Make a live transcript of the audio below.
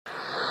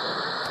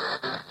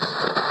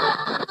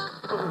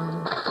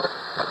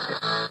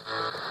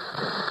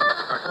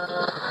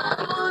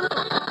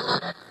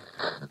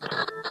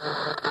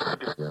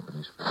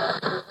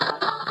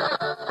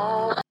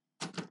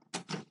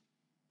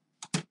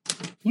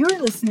You're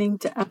listening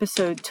to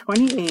episode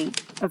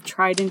 28 of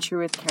Tried and True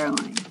with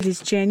Caroline. It is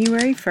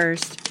January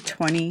 1st,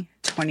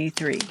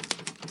 2023.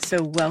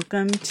 So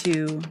welcome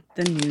to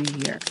the new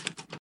year.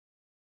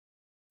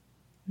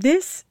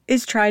 This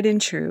is Tried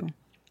and True,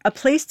 a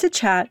place to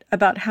chat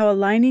about how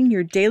aligning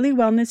your daily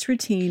wellness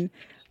routine,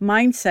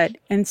 mindset,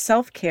 and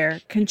self-care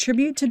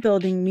contribute to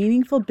building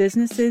meaningful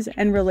businesses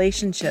and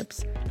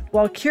relationships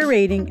while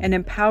curating an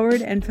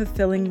empowered and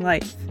fulfilling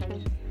life.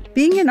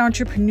 Being an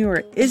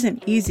entrepreneur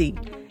isn't easy,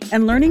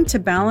 and learning to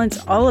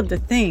balance all of the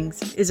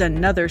things is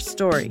another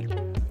story.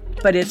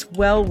 But it's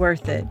well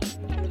worth it.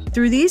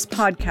 Through these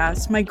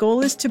podcasts, my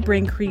goal is to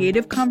bring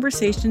creative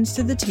conversations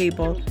to the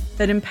table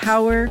that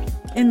empower,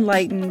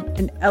 enlighten,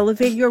 and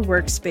elevate your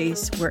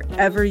workspace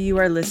wherever you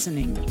are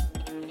listening.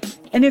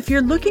 And if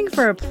you're looking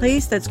for a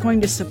place that's going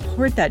to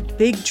support that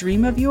big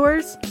dream of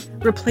yours,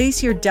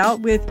 replace your doubt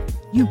with,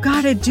 "You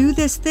gotta do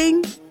this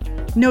thing,"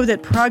 know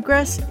that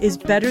progress is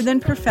better than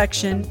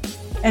perfection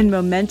and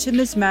momentum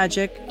is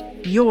magic.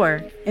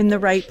 You're in the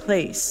right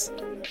place.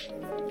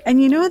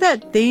 And you know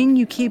that thing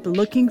you keep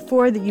looking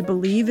for that you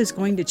believe is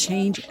going to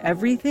change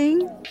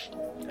everything?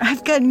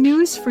 I've got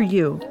news for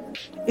you.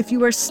 If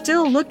you are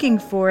still looking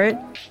for it,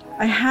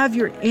 I have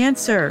your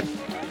answer.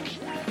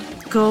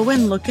 Go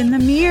and look in the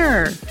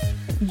mirror.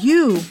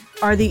 You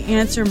are the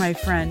answer, my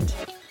friend.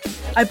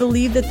 I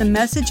believe that the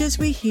messages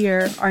we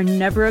hear are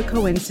never a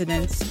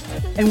coincidence,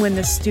 and when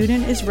the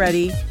student is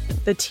ready,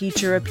 the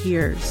teacher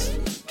appears.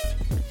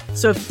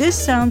 So if this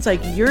sounds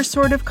like your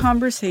sort of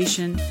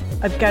conversation,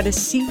 I've got a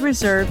seat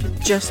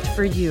reserved just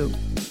for you.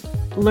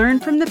 Learn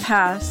from the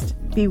past,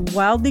 be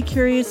wildly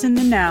curious in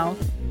the now,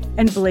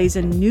 and blaze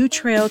a new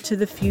trail to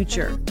the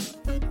future.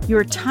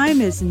 Your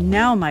time is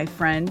now, my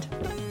friend.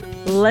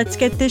 Let's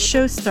get this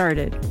show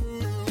started.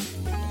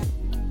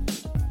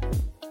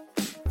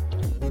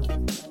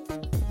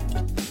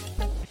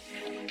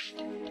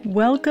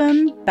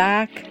 Welcome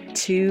back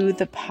to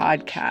the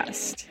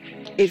podcast.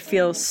 It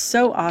feels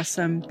so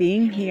awesome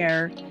being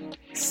here,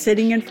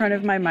 sitting in front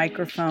of my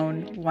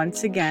microphone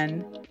once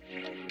again.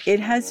 It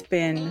has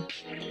been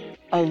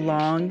a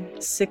long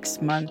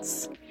 6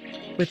 months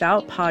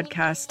without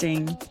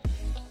podcasting,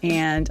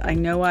 and I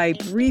know I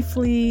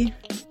briefly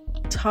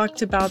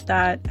talked about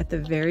that at the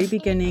very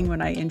beginning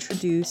when I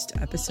introduced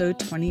episode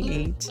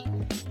 28.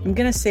 I'm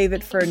going to save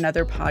it for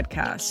another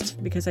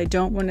podcast because I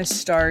don't want to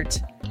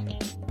start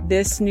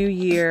this new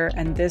year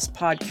and this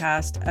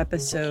podcast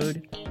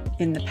episode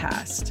in the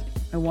past.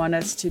 I want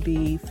us to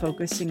be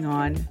focusing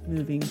on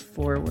moving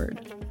forward.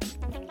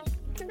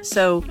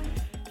 So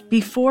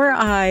before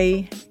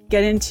I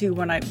get into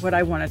what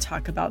I want to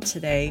talk about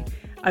today,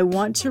 I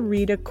want to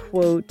read a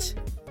quote,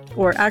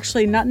 or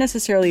actually not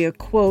necessarily a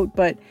quote,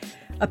 but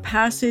a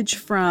passage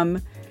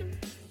from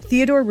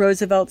Theodore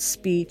Roosevelt's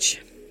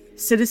speech,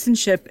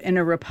 Citizenship in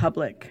a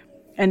Republic.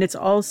 And it's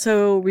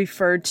also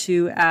referred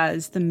to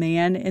as the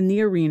man in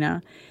the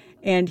arena.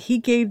 And he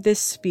gave this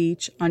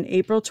speech on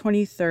April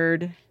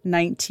 23rd,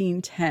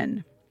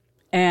 1910.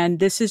 And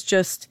this is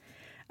just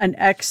an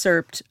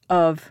excerpt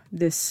of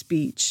this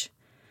speech.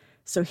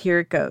 So here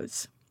it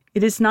goes.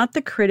 It is not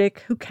the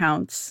critic who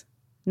counts,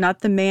 not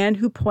the man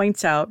who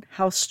points out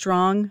how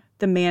strong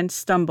the man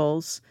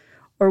stumbles,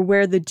 or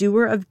where the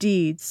doer of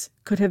deeds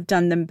could have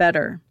done them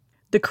better.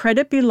 The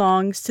credit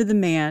belongs to the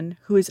man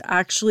who is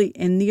actually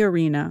in the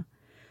arena,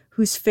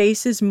 whose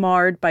face is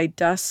marred by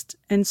dust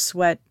and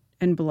sweat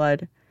and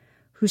blood,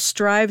 who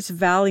strives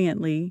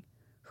valiantly,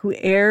 who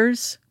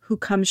errs, who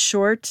comes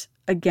short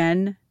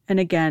again and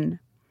again.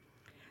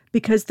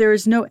 Because there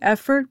is no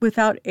effort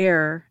without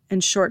error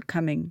and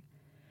shortcoming.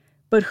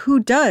 But who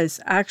does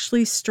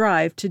actually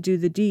strive to do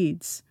the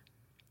deeds?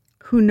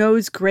 Who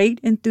knows great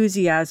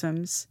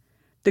enthusiasms,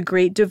 the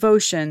great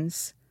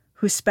devotions,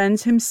 who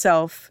spends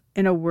himself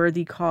in a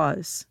worthy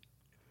cause?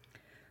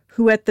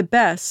 Who at the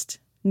best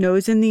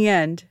knows in the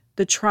end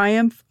the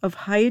triumph of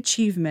high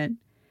achievement,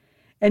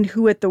 and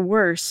who at the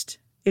worst,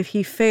 if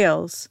he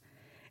fails,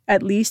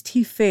 at least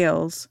he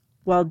fails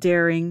while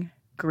daring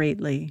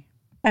greatly.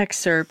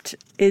 Excerpt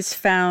is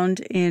found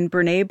in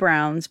Brené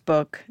Brown's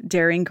book,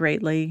 Daring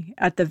Greatly,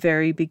 at the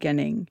very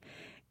beginning.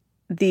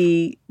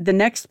 The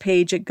next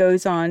page it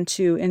goes on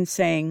to in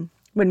saying,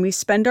 when we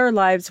spend our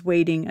lives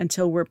waiting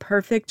until we're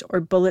perfect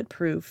or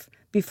bulletproof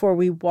before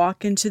we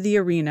walk into the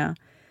arena,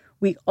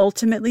 we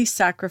ultimately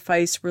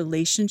sacrifice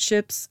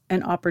relationships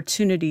and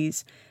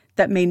opportunities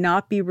that may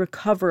not be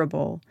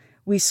recoverable.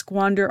 We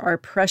squander our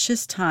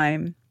precious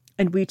time,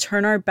 and we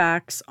turn our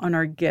backs on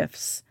our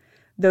gifts,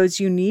 those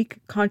unique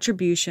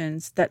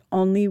contributions that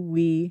only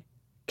we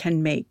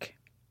can make.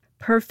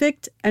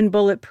 Perfect and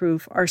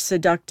bulletproof are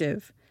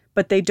seductive,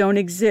 but they don't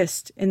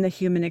exist in the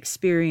human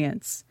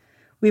experience.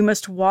 We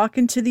must walk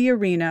into the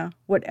arena,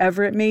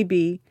 whatever it may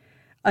be,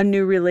 a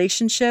new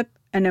relationship,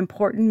 an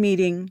important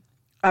meeting,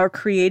 our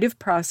creative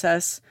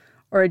process,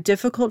 or a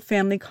difficult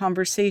family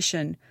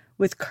conversation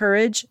with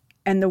courage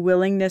and the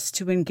willingness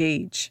to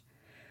engage.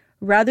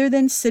 Rather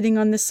than sitting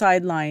on the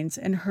sidelines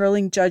and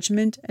hurling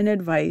judgment and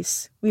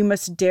advice, we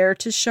must dare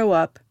to show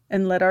up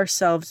and let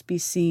ourselves be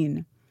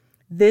seen.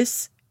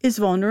 This is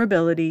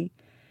vulnerability,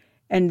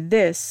 and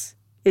this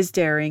is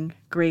daring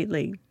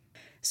greatly.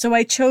 So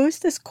I chose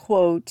this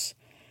quote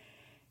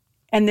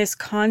and this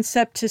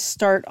concept to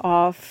start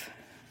off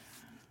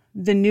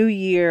the new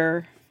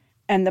year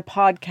and the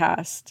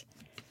podcast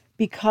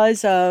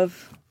because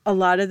of a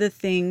lot of the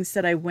things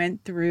that I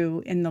went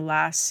through in the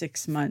last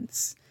 6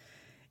 months.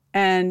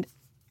 And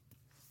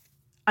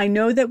I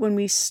know that when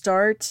we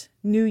start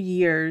New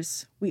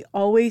Year's, we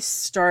always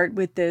start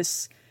with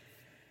this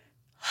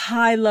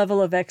high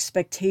level of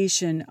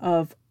expectation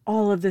of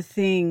all of the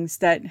things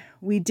that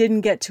we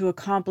didn't get to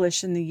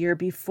accomplish in the year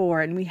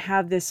before. And we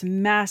have this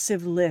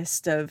massive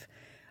list of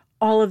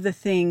all of the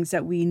things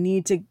that we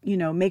need to,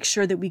 make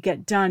sure that we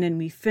get done and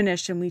we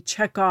finish and we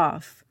check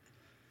off.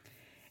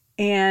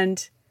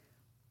 And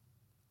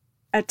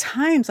at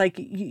times, like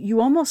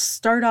you almost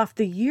start off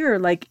the year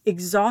like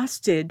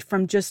exhausted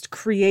from just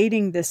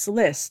creating this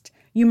list.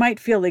 You might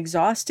feel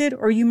exhausted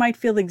or you might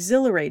feel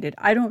exhilarated.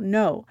 I don't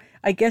know.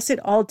 I guess it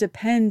all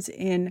depends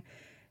in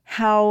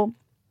how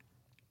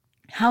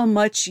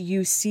much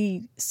you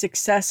see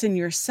success in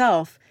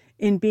yourself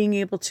in being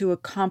able to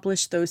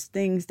accomplish those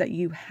things that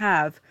you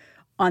have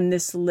on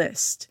this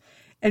list.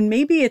 And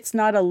maybe it's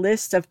not a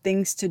list of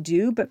things to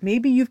do, but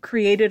maybe you've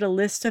created a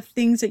list of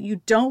things that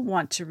you don't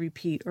want to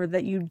repeat or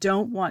that you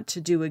don't want to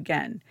do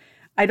again.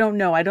 I don't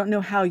know. I don't know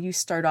how you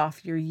start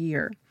off your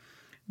year.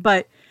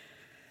 But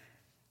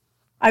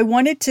I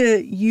wanted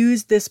to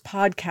use this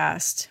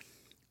podcast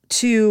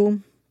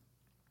to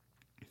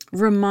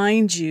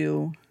remind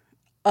you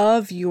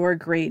of your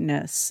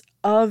greatness,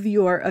 of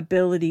your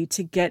ability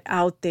to get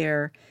out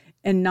there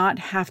and not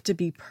have to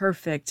be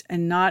perfect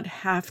and not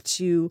have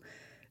to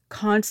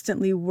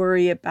constantly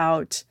worry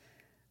about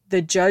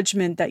the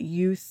judgment that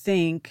you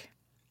think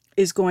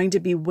is going to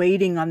be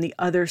waiting on the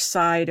other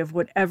side of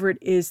whatever it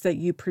is that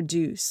you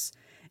produce.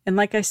 And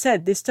like I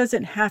said, this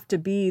doesn't have to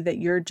be that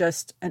you're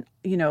just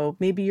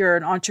maybe you're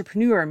an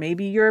entrepreneur,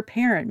 maybe you're a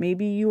parent,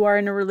 maybe you are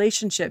in a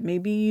relationship,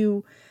 maybe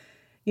you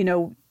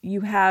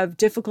have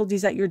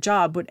difficulties at your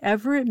job,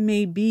 whatever it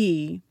may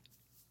be.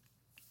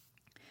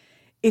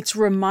 It's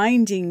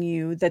reminding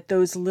you that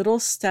those little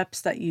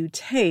steps that you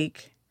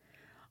take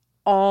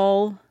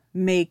all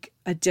make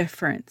a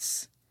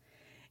difference.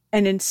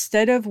 And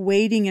instead of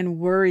waiting and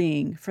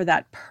worrying for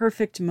that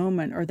perfect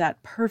moment or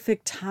that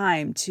perfect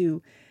time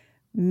to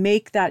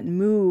make that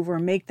move or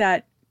make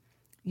that,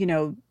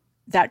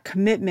 that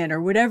commitment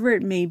or whatever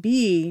it may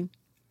be,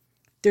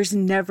 there's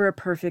never a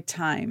perfect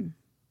time.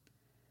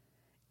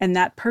 And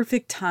that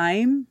perfect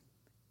time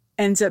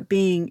ends up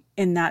being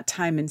in that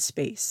time and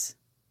space.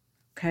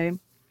 Okay?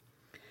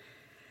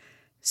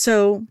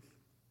 So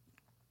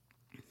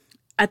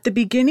at the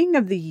beginning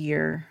of the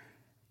year,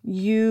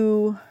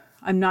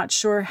 I'm not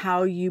sure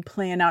how you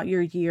plan out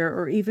your year,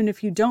 or even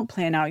if you don't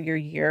plan out your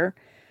year,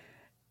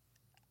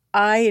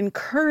 I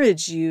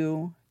encourage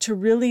you to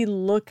really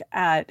look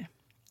at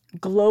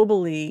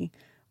globally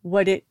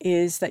what it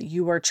is that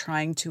you are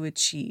trying to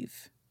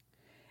achieve.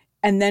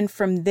 And then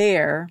from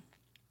there,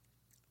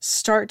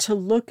 start to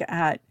look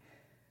at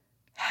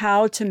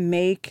how to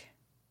make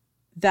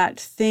that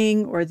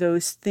thing or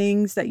those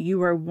things that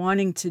you are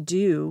wanting to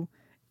do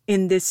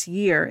in this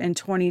year, in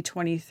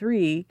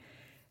 2023,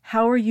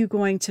 how are you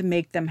going to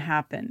make them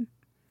happen?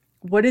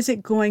 What is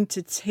it going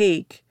to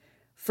take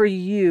for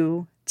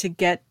you to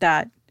get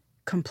that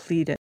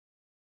completed?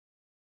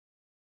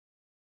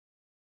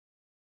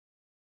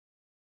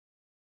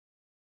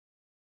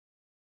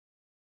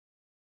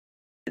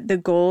 The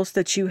goals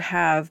that you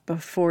have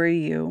before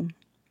you,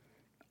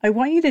 I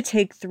want you to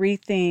take 3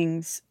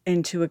 things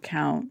into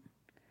account.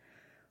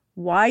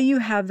 Why you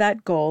have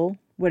that goal,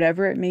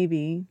 whatever it may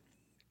be,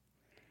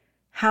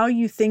 how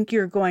you think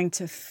you're going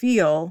to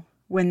feel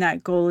when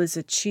that goal is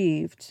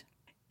achieved,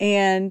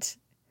 and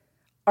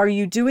are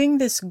you doing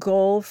this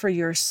goal for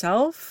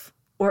yourself,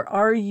 or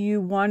are you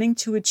wanting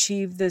to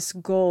achieve this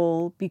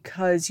goal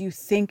because you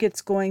think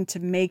it's going to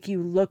make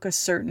you look a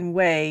certain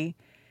way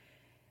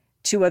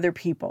to other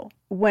people?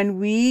 When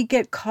we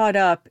get caught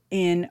up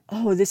in,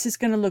 this is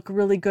going to look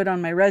really good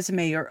on my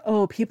resume,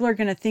 or, people are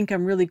going to think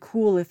I'm really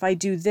cool if I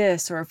do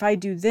this, or if I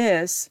do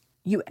this,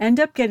 you end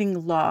up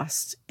getting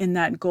lost in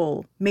that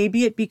goal.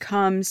 Maybe it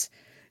becomes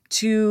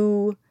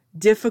too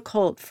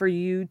difficult for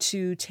you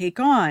to take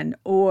on,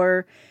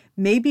 or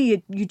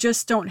maybe you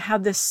just don't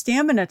have the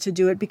stamina to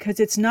do it because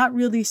it's not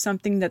really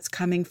something that's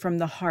coming from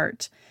the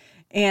heart.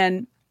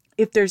 And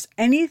if there's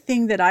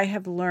anything that I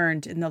have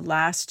learned in the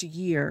last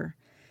year,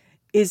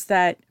 is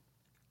that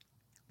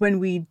when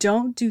we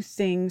don't do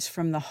things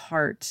from the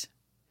heart,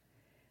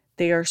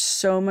 they are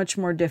so much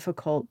more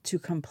difficult to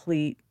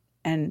complete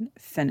and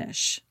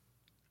finish.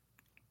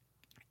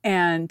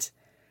 And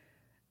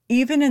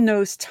even in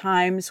those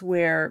times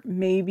where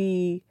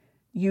maybe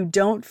you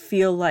don't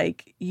feel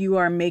like you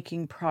are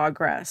making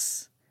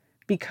progress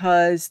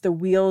because the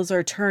wheels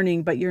are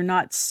turning, but you're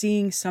not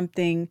seeing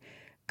something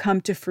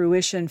come to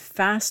fruition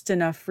fast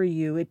enough for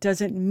you, it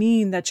doesn't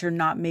mean that you're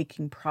not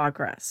making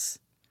progress.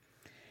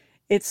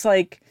 It's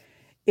like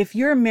if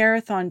you're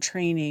marathon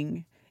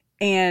training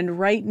and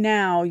right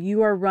now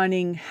you are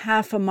running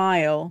half a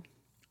mile,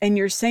 and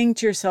you're saying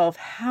to yourself,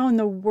 how in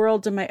the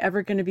world am I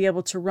ever going to be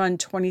able to run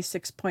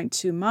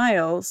 26.2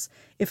 miles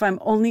if I'm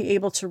only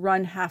able to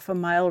run half a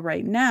mile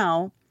right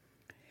now?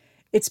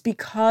 It's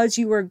because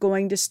you are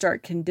going to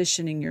start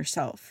conditioning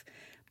yourself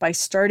by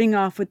starting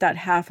off with that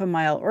half a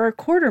mile or a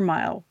quarter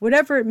mile,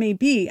 whatever it may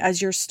be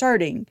as you're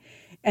starting.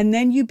 And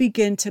then you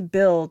begin to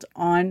build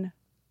on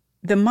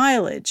the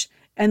mileage.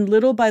 And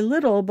little by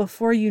little,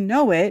 before you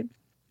know it,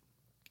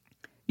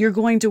 you're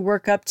going to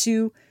work up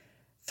to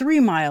 3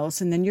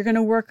 miles, and then you're going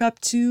to work up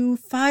to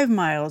 5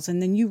 miles,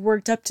 and then you've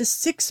worked up to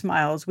 6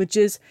 miles, which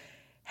is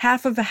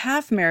half of a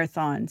half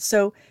marathon.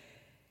 So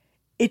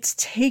it's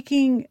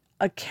taking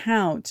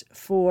account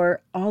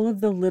for all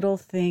of the little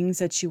things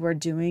that you are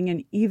doing.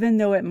 And even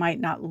though it might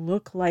not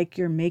look like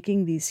you're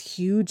making these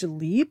huge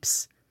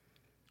leaps,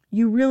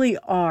 you really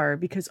are,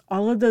 because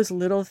all of those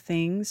little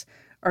things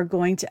are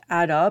going to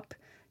add up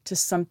to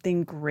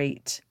something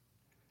great.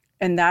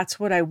 And that's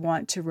what I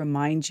want to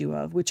remind you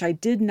of, which I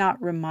did not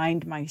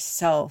remind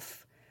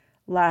myself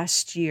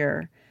last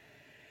year.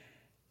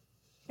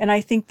 And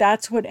I think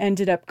that's what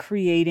ended up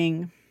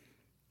creating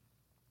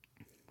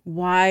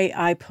why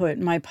I put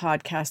my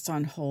podcast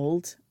on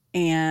hold.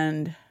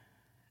 And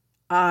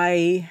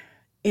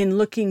in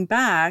looking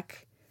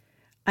back,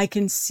 I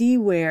can see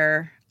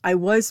where I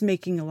was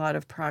making a lot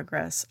of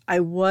progress.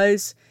 I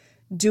was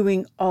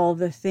doing all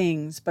the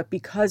things, but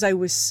because I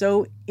was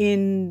so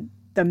in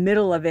the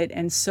middle of it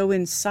and so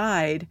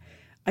inside,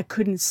 I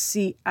couldn't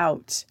see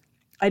out.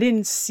 I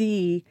didn't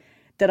see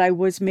that I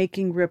was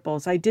making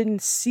ripples. I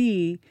didn't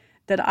see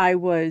that I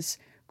was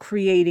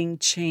creating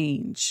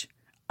change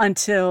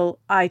until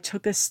I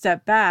took a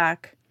step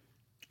back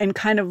and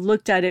kind of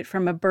looked at it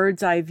from a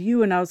bird's eye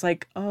view. And I was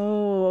like,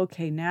 oh,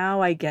 okay,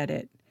 now I get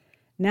it.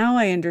 Now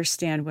I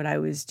understand what I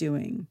was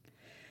doing.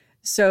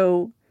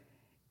 So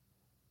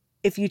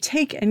if you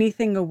take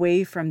anything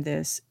away from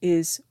this,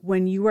 is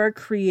when you are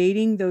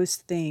creating those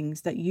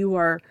things that you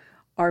are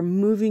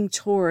moving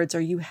towards,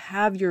 or you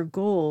have your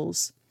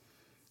goals,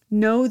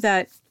 know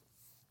that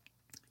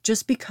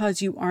just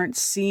because you aren't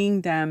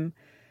seeing them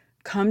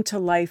come to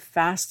life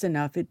fast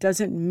enough, it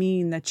doesn't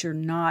mean that you're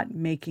not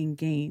making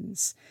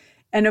gains.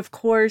 And of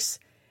course,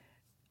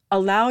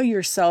 allow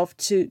yourself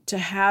to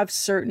have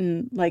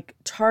certain like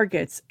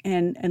targets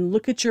and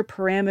look at your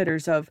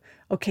parameters of,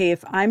 okay,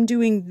 if I'm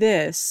doing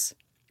this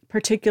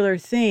particular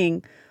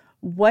thing,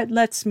 what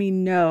lets me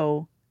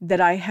know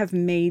that I have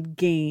made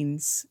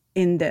gains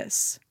in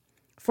this?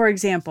 For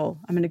example,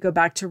 I'm going to go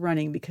back to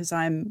running because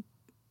I'm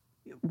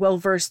well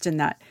versed in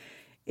that.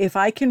 If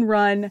I can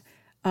run,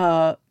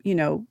 up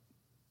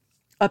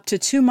to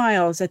 2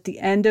 miles at the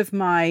end of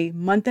my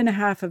month and a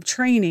half of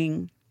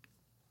training,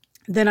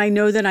 then I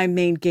know that I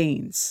made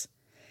gains.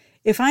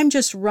 If I'm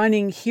just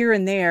running here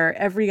and there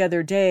every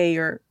other day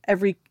or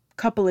every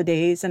couple of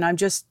days, and I'm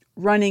just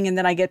running and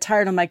then I get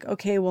tired, I'm like,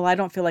 okay, well, I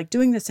don't feel like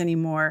doing this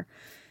anymore.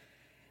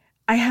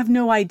 I have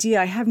no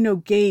idea. I have no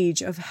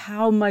gauge of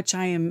how much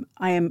I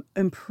am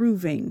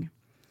improving.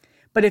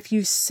 But if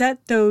you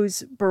set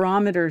those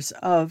barometers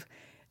of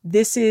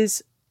this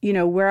is,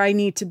 where I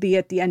need to be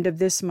at the end of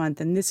this month,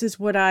 and this is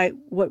what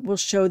will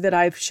show that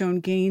I've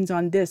shown gains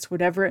on this,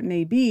 whatever it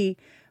may be,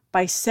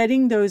 by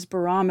setting those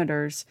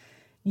barometers,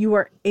 you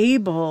are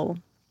able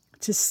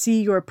to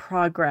see your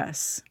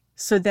progress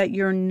so that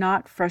you're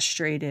not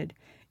frustrated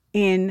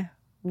in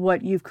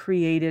what you've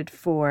created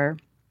for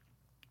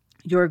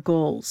your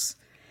goals.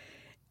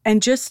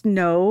 And just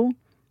know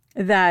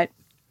that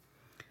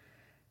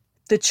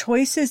the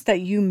choices that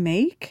you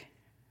make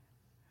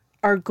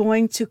are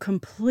going to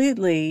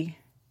completely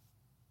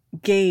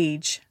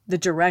gauge the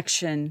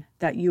direction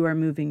that you are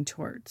moving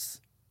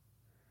towards.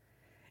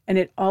 And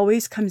it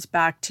always comes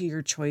back to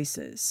your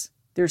choices.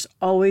 There's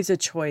always a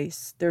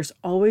choice. There's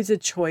always a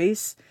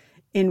choice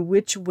in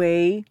which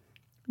way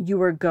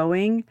you are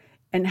going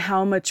and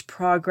how much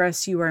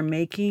progress you are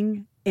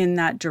making in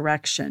that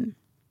direction.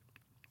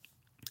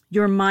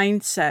 Your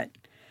mindset.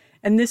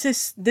 And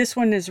this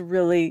one is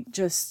really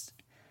just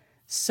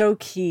so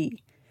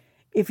key.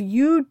 If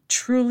you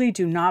truly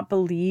do not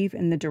believe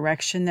in the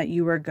direction that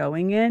you are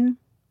going in,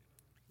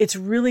 it's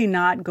really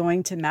not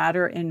going to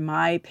matter, in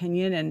my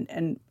opinion.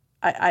 And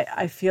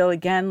I feel,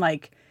 again,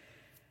 like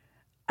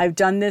I've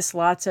done this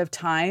lots of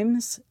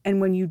times. And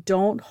when you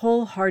don't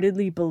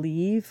wholeheartedly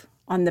believe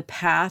on the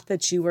path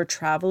that you are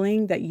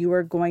traveling, that you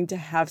are going to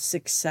have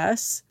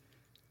success,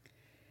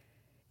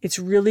 it's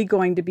really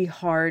going to be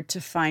hard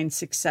to find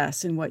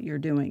success in what you're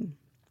doing.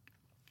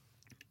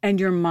 And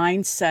your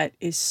mindset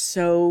is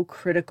so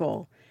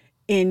critical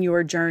in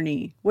your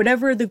journey.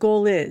 Whatever the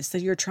goal is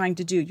that you're trying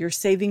to do, you're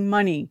saving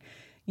money,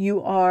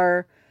 you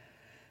are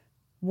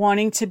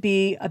wanting to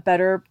be a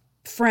better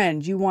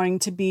friend, you wanting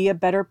to be a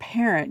better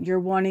parent, you're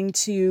wanting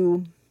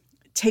to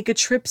take a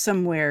trip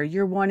somewhere,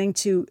 your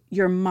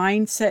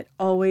mindset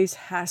always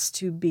has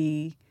to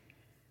be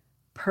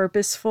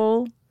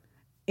purposeful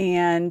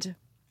and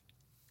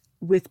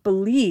with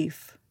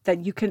belief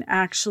that you can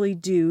actually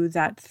do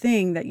that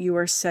thing that you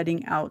are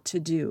setting out to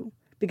do.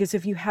 Because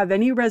if you have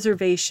any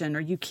reservation or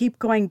you keep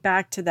going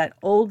back to that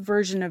old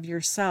version of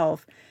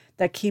yourself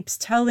that keeps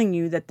telling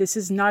you that this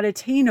is not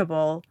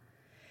attainable,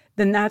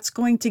 then that's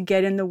going to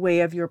get in the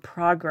way of your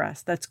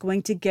progress. That's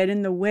going to get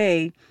in the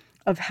way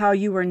of how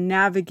you are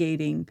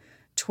navigating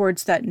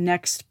towards that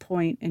next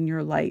point in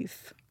your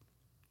life.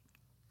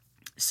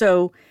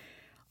 So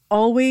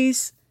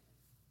always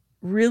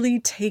really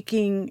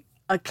taking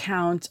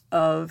account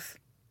of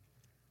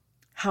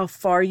how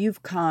far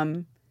you've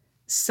come,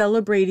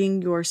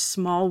 celebrating your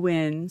small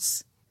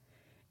wins,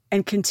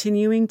 and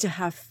continuing to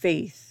have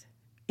faith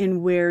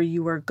in where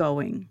you are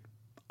going,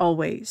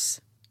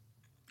 always.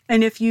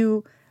 And if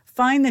you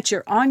find that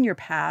you're on your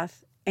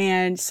path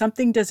and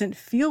something doesn't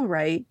feel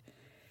right,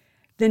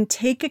 then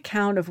take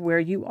account of where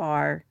you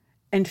are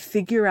and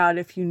figure out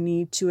if you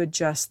need to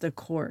adjust the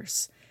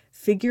course.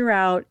 Figure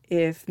out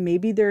if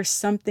maybe there's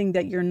something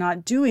that you're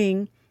not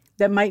doing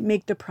that might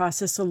make the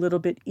process a little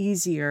bit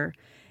easier,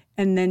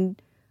 and then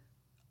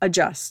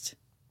adjust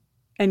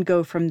and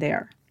go from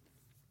there.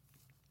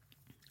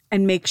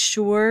 And make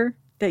sure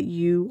that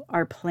you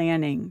are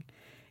planning.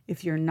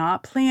 If you're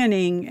not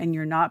planning and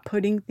you're not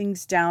putting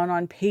things down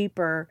on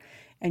paper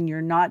and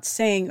you're not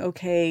saying,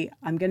 okay,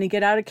 I'm going to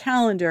get out a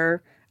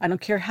calendar. I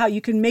don't care how.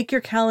 You can make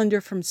your calendar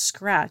from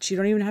scratch. You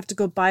don't even have to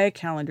go buy a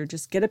calendar.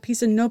 Just get a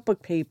piece of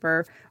notebook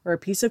paper or a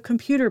piece of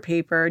computer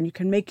paper and you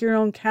can make your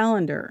own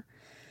calendar.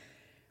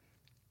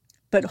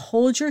 But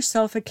hold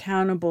yourself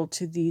accountable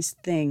to these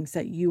things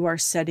that you are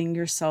setting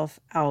yourself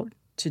out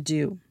to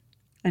do.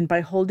 And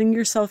by holding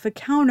yourself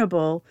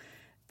accountable,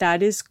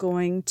 that is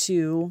going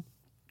to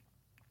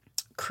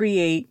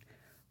create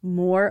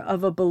more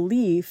of a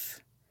belief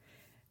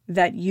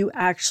that you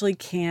actually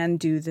can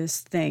do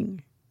this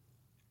thing.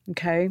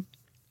 Okay?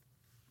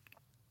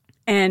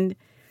 And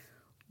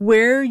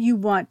where you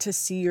want to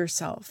see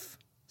yourself.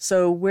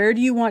 So where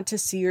do you want to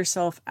see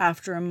yourself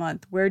after a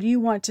month? Where do you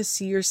want to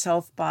see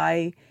yourself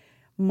by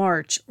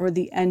March or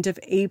the end of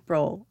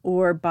April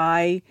or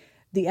by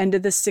the end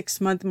of the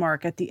 6-month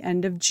mark at the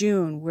end of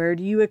June? Where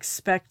do you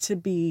expect to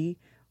be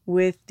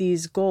with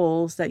these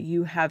goals that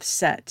you have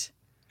set?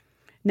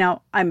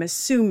 Now, I'm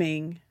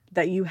assuming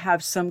that you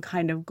have some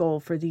kind of goal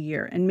for the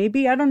year. And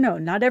maybe, I don't know,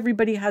 not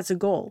everybody has a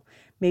goal.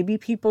 Maybe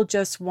people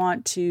just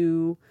want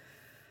to,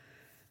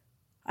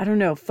 I don't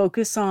know,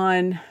 focus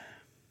on,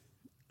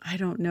 I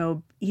don't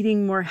know,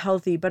 eating more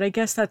healthy, but I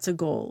guess that's a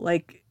goal.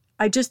 Like,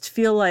 I just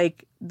feel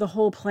like the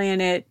whole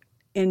planet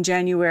in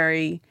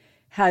January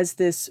has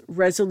this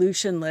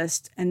resolution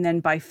list, and then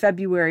by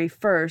February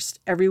 1st,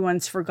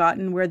 everyone's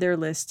forgotten where their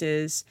list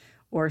is,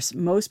 or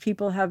most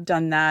people have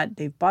done that.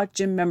 They've bought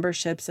gym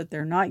memberships that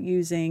they're not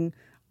using,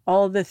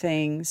 all the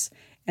things,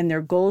 and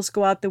their goals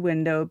go out the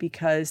window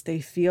because they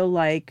feel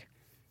like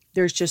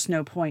there's just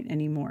no point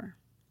anymore.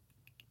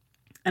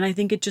 And I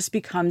think it just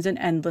becomes an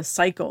endless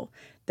cycle.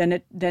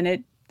 Then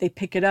they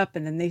pick it up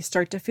and then they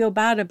start to feel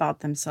bad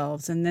about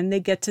themselves. And then they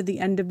get to the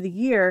end of the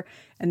year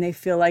and they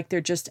feel like they're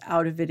just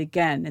out of it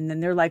again. And then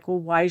they're like, well,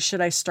 why should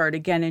I start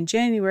again in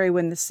January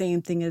when the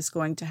same thing is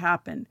going to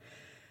happen?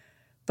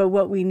 But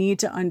what we need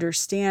to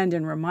understand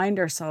and remind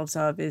ourselves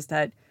of is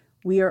that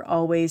we are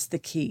always the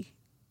key.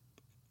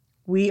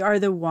 We are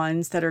the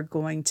ones that are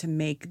going to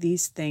make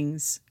these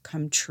things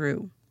come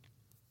true.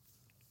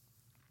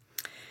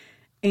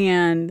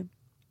 And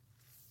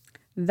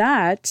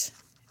that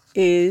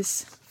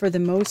is, for the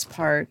most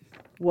part,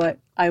 what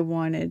I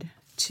wanted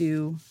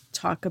to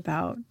talk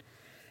about.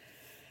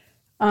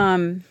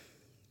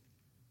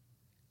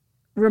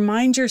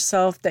 Remind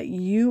yourself that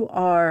you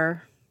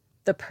are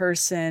the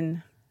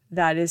person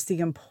that is the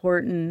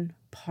important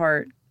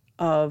part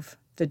of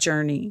the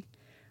journey.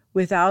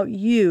 Without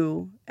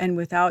you and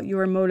without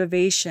your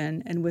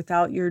motivation and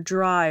without your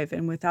drive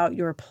and without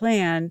your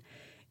plan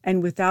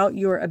and without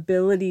your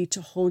ability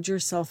to hold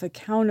yourself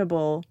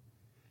accountable,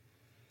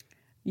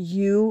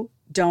 you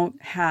don't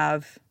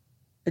have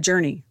a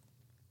journey.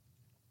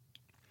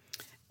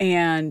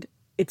 And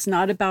it's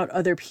not about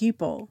other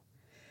people.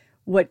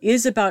 What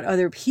is about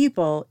other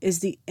people is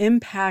the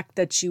impact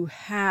that you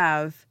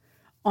have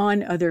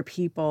on other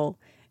people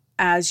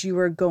as you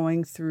are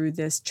going through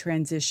this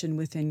transition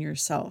within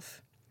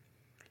yourself.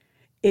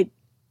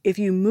 If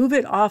you move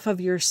it off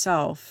of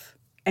yourself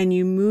and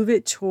you move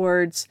it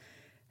towards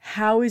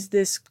how is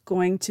this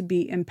going to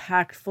be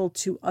impactful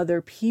to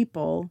other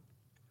people,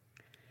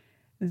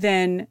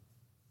 then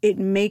it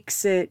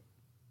makes it,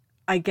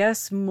 I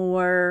guess,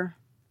 more,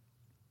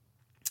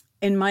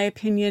 in my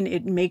opinion,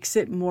 it makes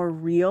it more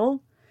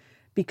real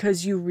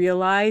because you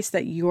realize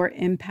that your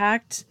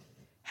impact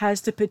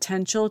has the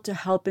potential to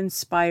help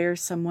inspire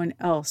someone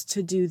else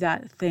to do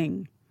that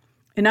thing.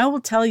 And I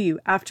will tell you,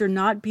 after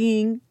not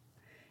being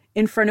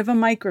in front of a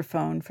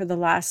microphone for the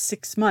last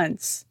 6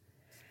 months,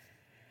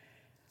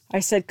 I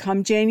said,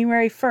 come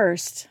January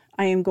 1st,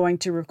 I am going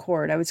to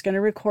record. I was going to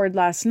record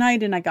last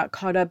night and I got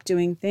caught up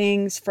doing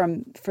things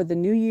for the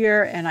new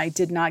year and I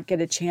did not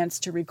get a chance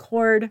to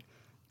record.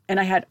 And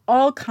I had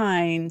all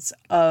kinds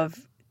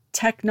of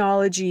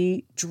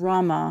technology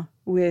drama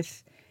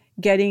with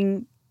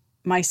getting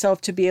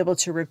myself to be able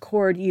to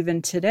record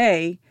even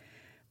today,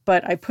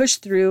 but I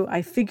pushed through.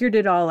 I figured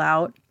it all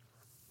out.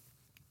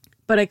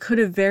 But I could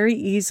have very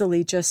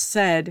easily just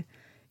said,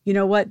 you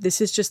know what,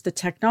 this is just the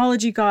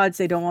technology gods.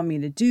 They don't want me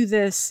to do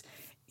this.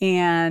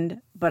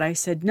 But I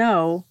said,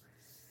 no,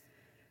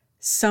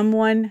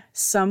 someone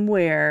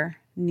somewhere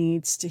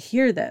needs to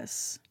hear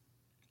this.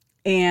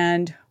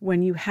 And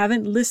when you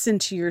haven't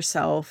listened to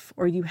yourself,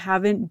 or you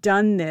haven't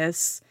done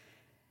this,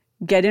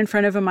 get in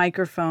front of a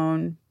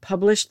microphone,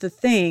 publish the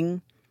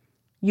thing,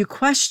 you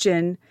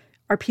question,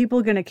 are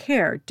people going to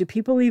care? Do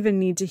people even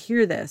need to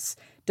hear this?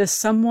 Is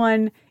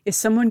someone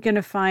going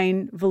to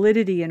find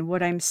validity in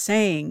what I'm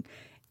saying?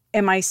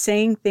 Am I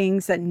saying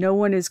things that no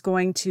one is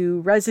going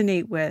to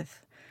resonate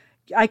with?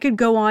 I could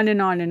go on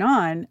and on and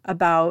on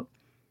about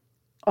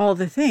all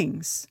the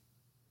things.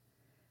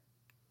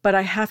 But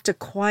I have to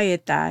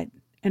quiet that,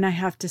 and I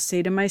have to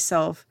say to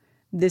myself,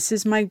 this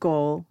is my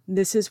goal.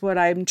 This is what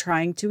I'm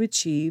trying to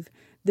achieve.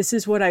 This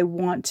is what I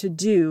want to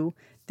do.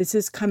 This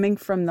is coming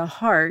from the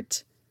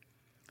heart.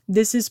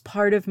 This is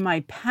part of my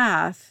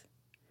path.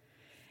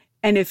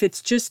 And if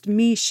it's just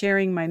me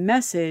sharing my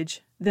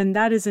message, then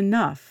that is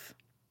enough.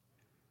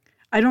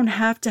 I don't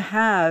have to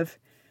have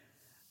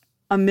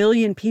 1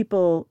 million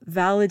people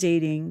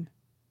validating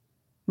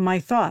my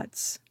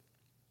thoughts,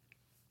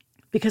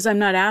 because I'm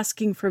not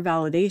asking for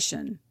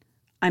validation.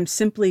 I'm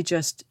simply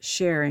just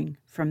sharing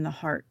from the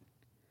heart.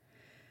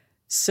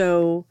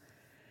 So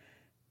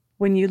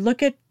when you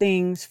look at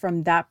things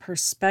from that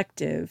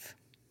perspective,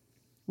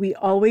 we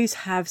always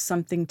have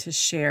something to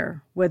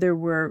share, whether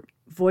we're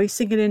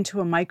voicing it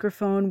into a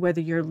microphone,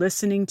 whether you're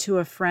listening to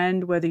a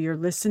friend, whether you're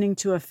listening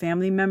to a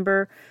family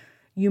member.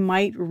 You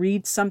might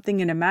read something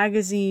in a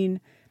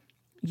magazine.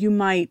 You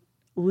might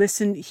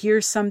hear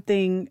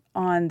something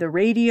on the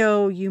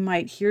radio. You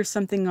might hear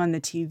something on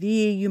the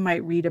TV. You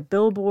might read a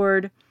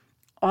billboard.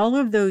 All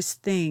of those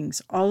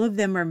things, all of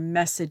them are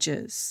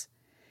messages.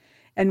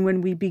 And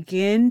when we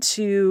begin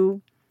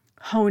to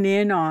hone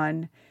in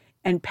on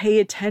and pay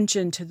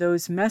attention to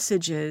those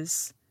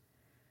messages,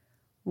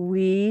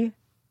 we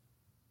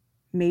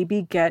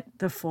maybe get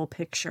the full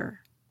picture.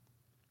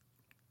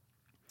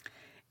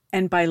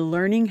 And by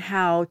learning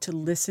how to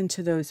listen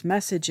to those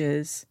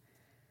messages,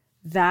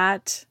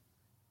 that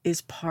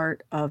is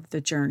part of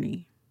the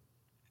journey.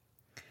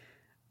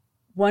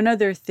 One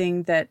other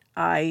thing that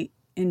I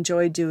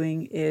enjoy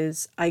doing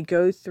is I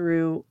go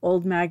through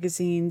old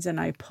magazines and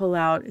I pull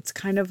out, it's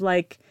kind of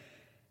like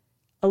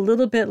a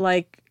little bit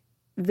like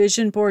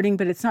vision boarding,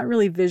 but it's not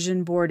really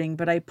vision boarding,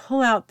 but I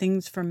pull out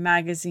things from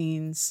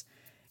magazines.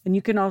 And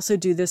you can also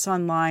do this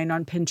online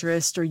on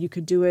Pinterest, or you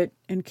could do it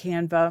in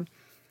Canva.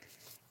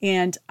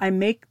 And I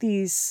make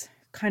these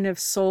kind of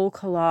soul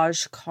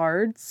collage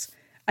cards.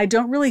 I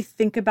don't really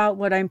think about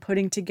what I'm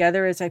putting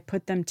together as I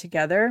put them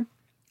together,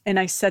 and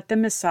I set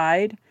them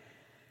aside.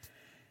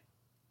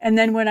 And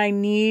then when I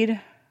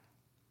need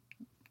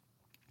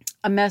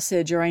a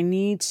message, or I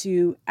need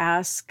to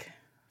ask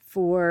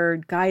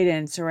for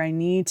guidance, or I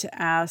need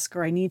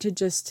to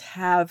just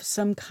have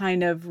some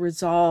kind of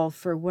resolve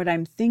for what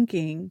I'm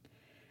thinking,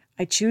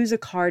 I choose a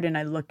card and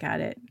I look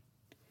at it.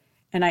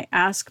 And I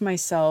ask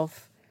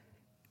myself,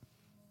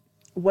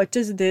 what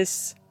does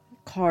this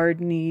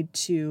card need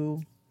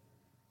to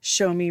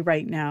show me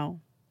right now?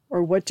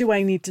 Or what do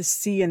I need to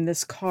see in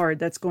this card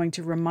that's going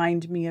to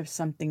remind me of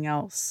something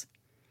else?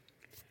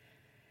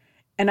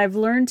 And I've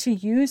learned to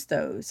use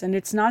those. And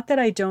it's not that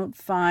I don't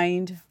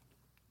find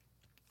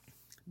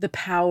the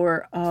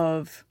power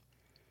of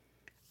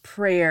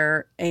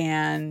prayer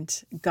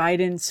and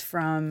guidance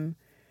from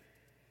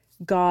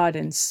God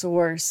and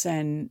Source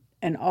and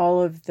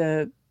all of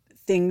the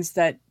things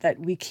that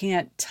we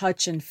can't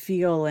touch and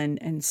feel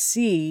and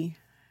see.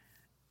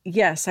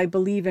 Yes, I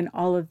believe in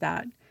all of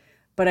that.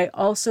 But I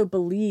also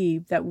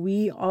believe that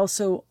we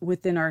also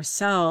within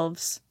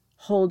ourselves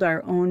hold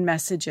our own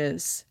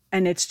messages.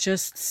 And it's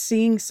just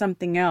seeing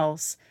something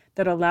else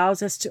that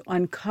allows us to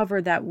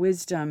uncover that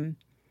wisdom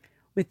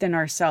within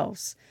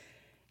ourselves.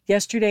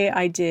 Yesterday,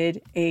 I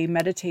did a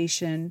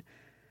meditation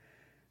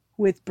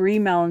with Brie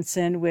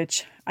Melanson,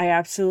 which I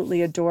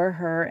absolutely adore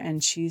her,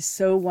 and she's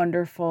so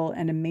wonderful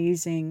and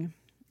amazing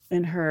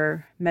in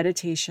her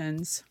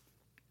meditations.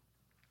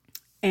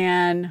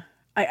 And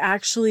I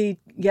actually,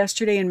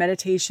 yesterday in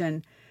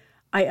meditation,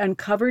 I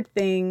uncovered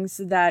things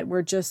that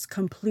were just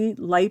complete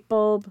light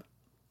bulb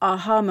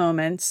aha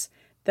moments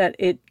that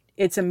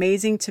it's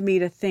amazing to me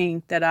to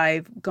think that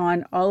I've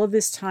gone all of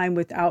this time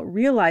without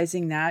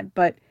realizing that.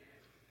 But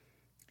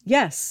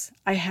yes,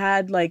 I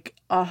had like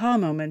aha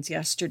moments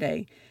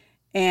yesterday.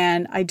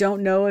 And I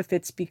don't know if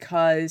it's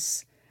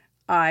because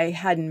I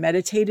hadn't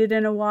meditated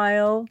in a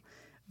while,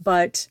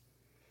 but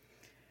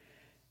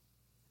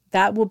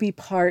that will be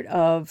part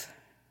of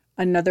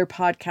another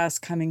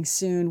podcast coming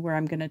soon, where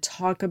I'm going to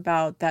talk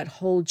about that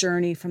whole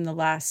journey from the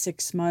last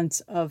 6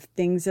 months of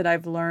things that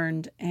I've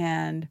learned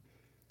and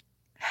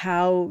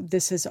how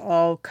this has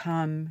all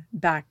come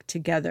back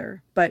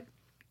together. But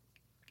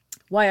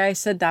why I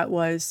said that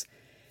was,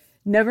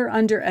 never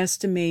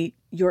underestimate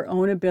your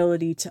own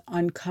ability to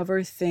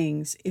uncover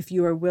things if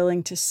you are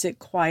willing to sit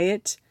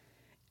quiet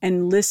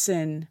and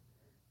listen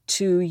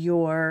to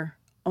your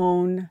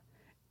own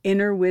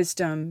inner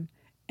wisdom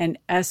and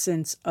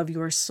essence of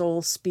your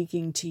soul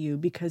speaking to you,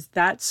 because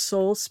that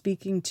soul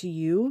speaking to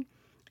you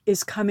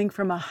is coming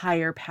from a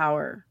higher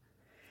power.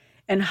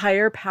 And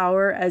higher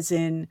power as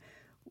in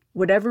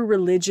whatever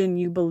religion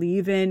you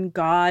believe in,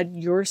 God,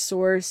 your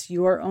source,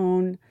 your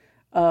own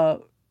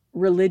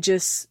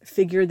religious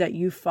figure that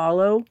you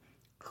follow,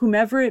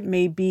 whomever it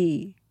may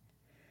be.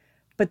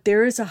 But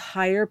there is a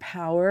higher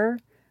power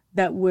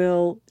that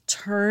will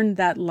turn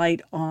that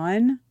light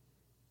on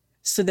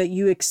so that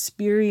you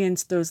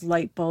experience those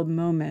light bulb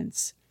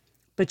moments.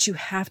 But you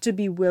have to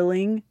be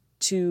willing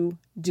to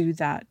do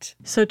that.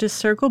 So to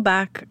circle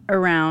back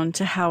around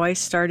to how I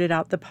started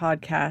out the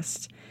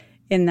podcast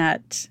in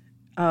that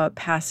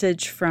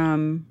passage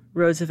from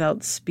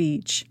Roosevelt's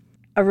speech,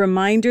 a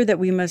reminder that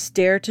we must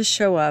dare to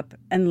show up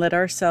and let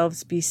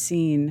ourselves be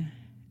seen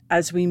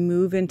as we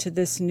move into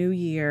this new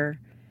year,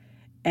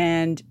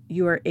 and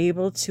you are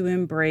able to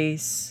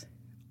embrace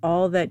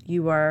all that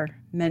you are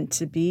meant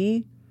to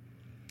be,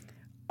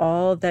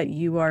 all that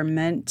you are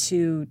meant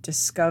to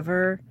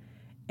discover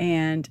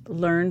and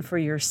learn for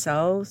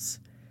yourselves,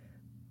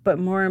 but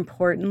more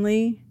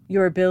importantly,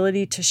 your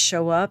ability to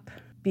show up,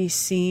 be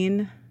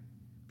seen,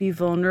 be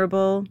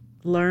vulnerable,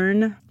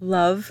 learn,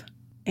 love,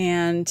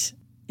 and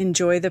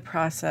enjoy the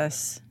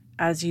process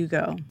as you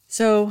go.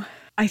 So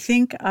I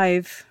think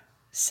I've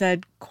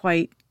said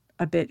quite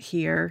a bit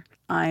here.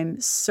 I'm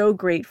so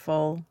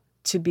grateful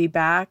to be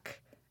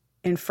back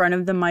in front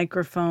of the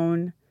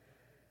microphone,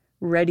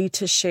 ready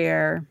to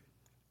share,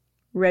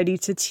 ready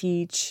to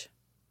teach,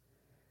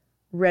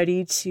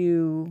 ready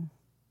to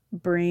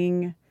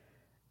bring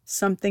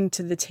something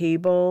to the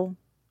table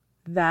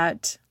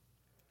that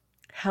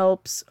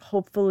helps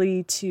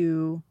hopefully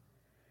to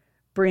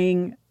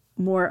bring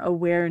more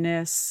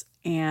awareness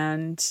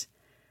and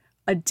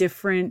a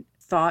different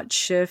thought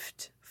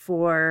shift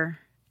for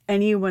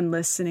anyone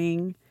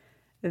listening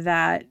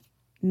that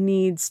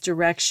needs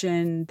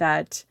direction,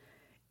 that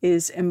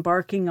is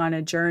embarking on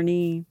a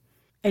journey.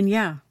 And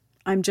yeah,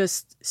 I'm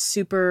just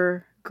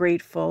super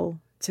grateful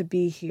to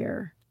be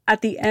here.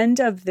 At the end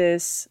of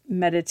this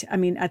at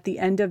the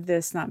end of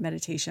this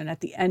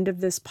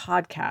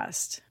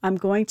podcast, I'm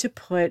going to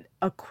put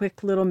a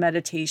quick little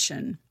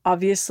meditation.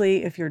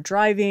 Obviously, if you're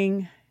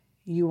driving,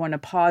 you want to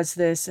pause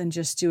this and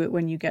just do it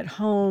when you get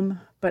home,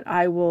 but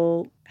I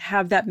will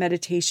have that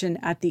meditation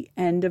at the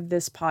end of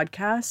this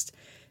podcast,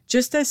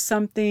 just as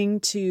something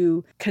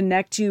to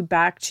connect you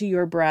back to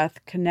your breath,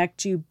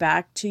 connect you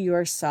back to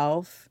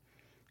yourself,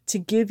 to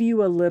give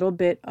you a little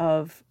bit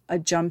of a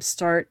jump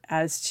start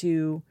as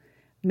to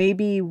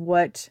maybe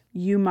what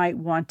you might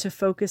want to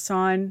focus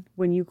on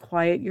when you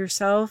quiet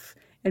yourself.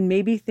 And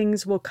maybe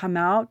things will come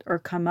out or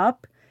come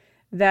up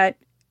that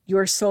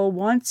your soul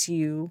wants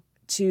you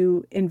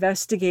to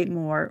investigate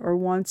more or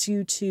wants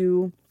you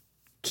to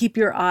keep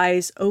your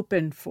eyes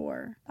open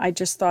for. I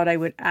just thought I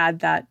would add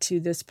that to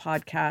this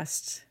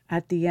podcast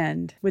at the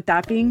end. With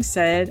that being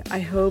said, I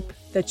hope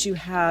that you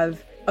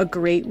have a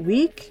great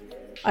week.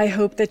 I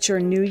hope that your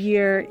new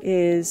year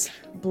is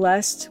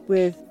blessed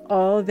with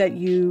all that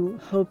you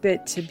hope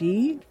it to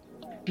be.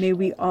 May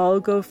we all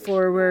go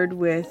forward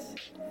with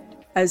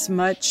as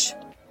much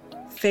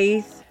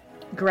faith,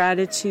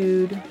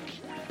 gratitude,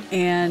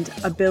 and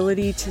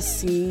ability to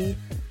see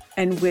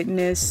and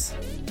witness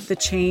the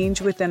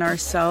change within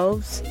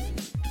ourselves,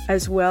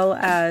 as well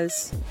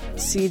as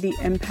see the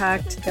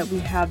impact that we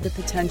have the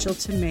potential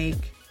to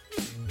make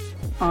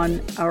on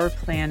our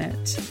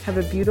planet. Have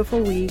a beautiful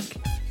week,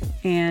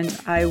 and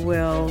I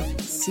will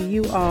see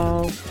you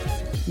all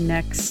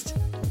next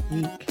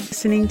week.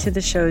 Listening to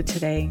the show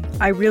today,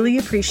 I really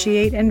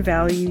appreciate and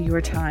value your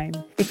time.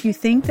 If you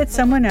think that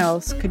someone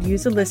else could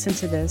use a listen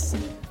to this,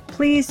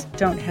 please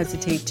don't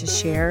hesitate to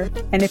share.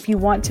 And if you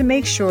want to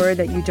make sure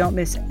that you don't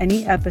miss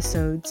any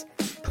episodes,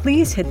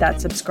 please hit that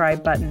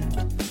subscribe button.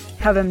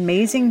 Have an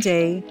amazing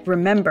day.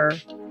 Remember,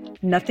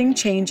 nothing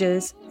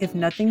changes if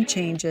nothing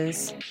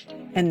changes,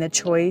 and the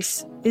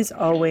choice is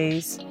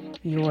always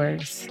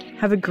yours.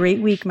 Have a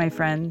great week, my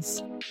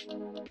friends.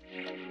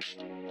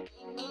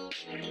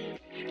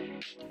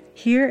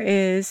 Here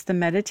is the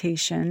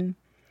meditation.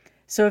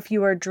 So if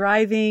you are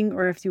driving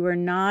or if you are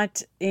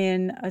not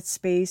in a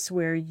space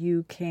where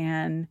you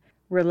can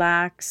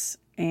relax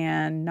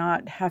and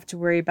not have to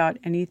worry about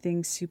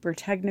anything super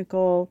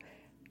technical,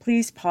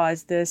 please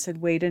pause this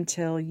and wait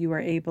until you are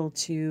able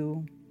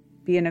to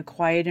be in a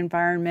quiet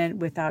environment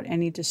without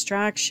any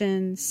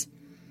distractions.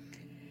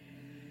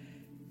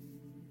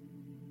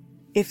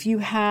 If you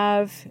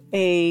have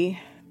a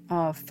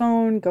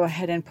phone, go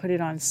ahead and put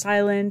it on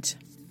silent.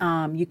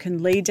 You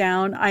can lay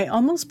down. I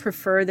almost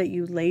prefer that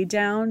you lay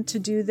down to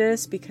do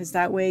this because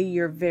that way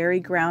you're very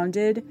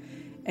grounded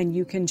and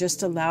you can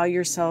just allow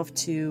yourself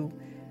to,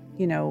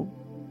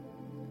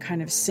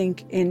 kind of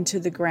sink into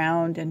the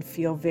ground and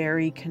feel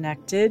very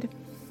connected.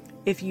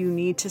 If you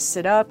need to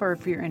sit up or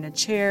if you're in a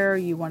chair,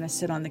 you want to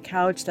sit on the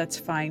couch, that's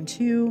fine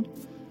too.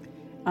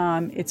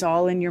 It's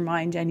all in your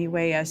mind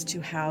anyway as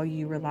to how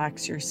you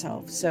relax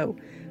yourself. So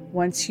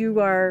once you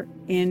are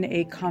in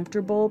a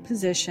comfortable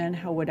position,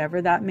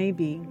 whatever that may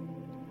be,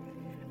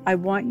 I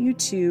want you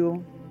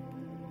to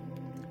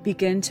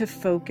begin to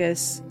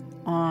focus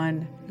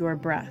on your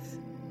breath.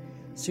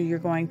 So you're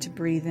going to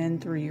breathe in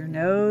through your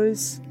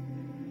nose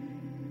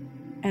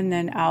and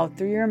then out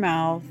through your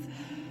mouth.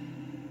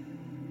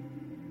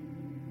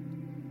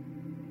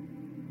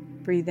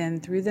 Breathe in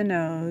through the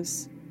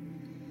nose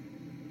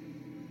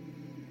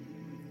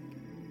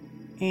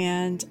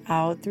and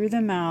out through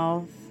the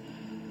mouth.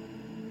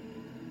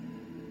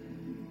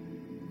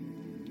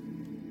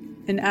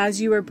 And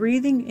as you are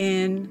breathing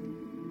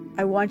in,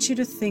 I want you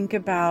to think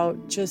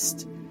about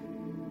just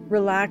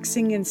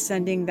relaxing and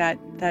sending that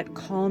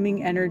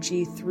calming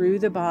energy through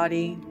the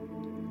body.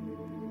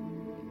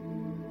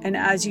 And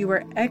as you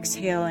are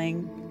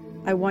exhaling,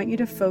 I want you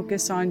to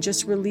focus on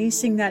just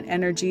releasing that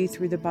energy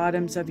through the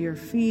bottoms of your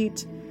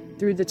feet,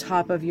 through the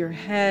top of your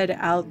head,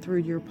 out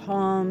through your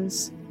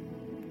palms,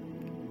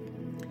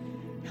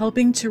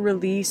 helping to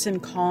release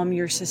and calm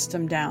your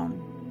system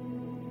down.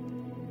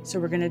 So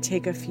we're going to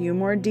take a few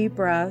more deep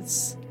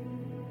breaths.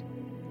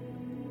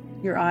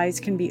 Your eyes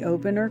can be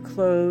open or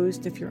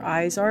closed. If your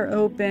eyes are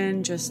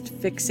open, just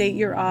fixate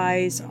your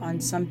eyes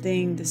on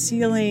something, the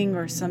ceiling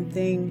or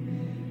something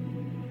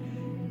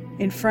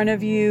in front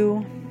of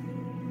you,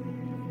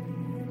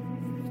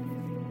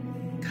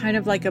 kind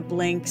of like a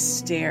blank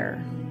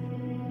stare.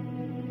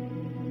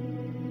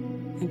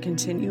 And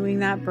continuing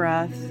that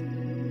breath,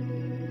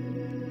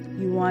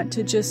 you want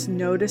to just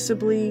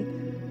noticeably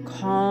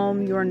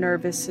calm your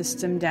nervous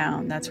system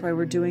down. That's why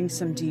we're doing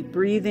some deep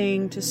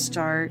breathing to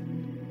start.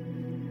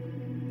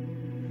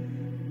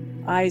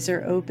 Eyes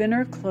are open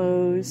or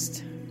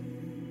closed.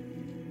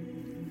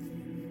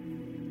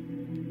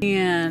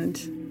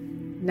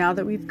 And now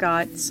that we've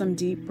got some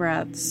deep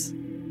breaths,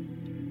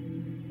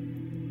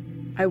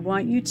 I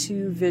want you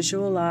to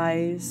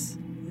visualize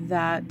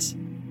that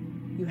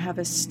you have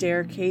a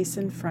staircase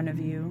in front of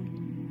you.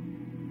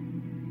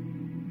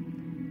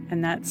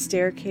 And that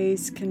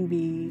staircase can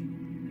be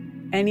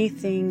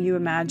anything you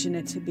imagine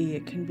it to be.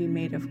 It can be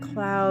made of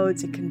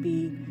clouds, it can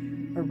be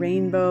a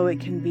rainbow, it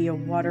can be a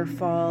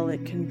waterfall,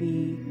 it can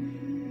be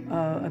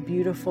a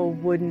beautiful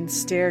wooden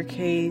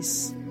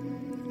staircase,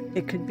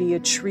 it could be a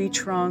tree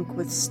trunk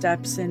with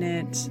steps in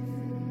it.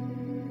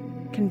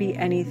 It can be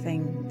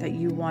anything that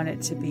you want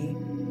it to be.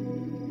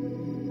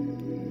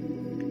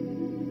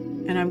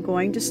 And I'm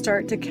going to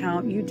start to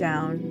count you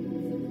down.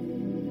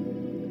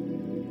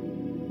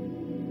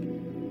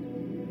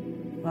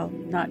 Well,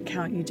 not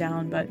count you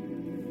down, but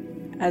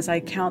as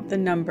I count the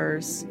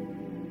numbers,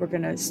 we're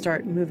going to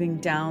start moving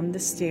down the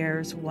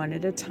stairs one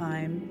at a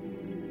time.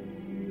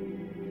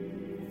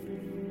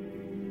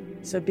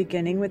 So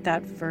beginning with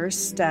that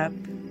first step,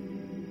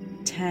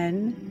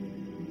 10,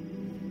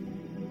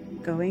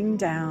 going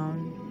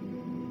down.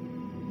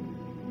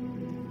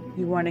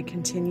 You want to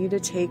continue to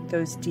take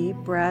those deep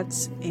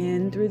breaths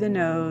in through the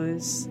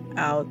nose,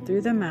 out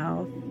through the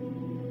mouth.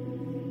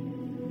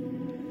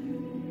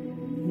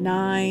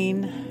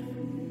 9.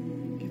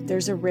 If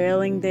there's a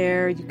railing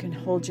there, you can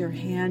hold your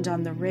hand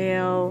on the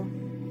rail.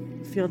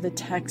 Feel the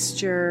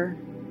texture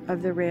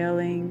of the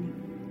railing.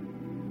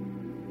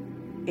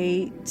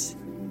 8.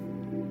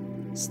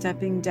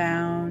 Stepping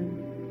down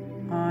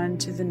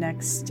onto the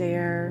next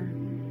stair.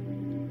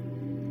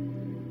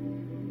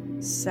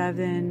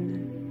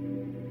 7.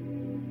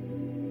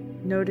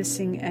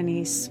 Noticing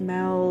any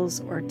smells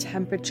or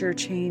temperature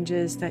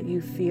changes that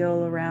you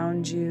feel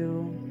around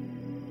you,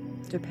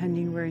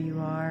 depending where you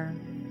are.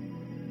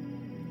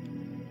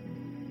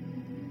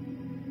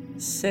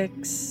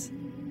 6.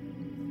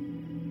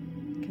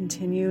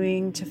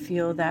 Continuing to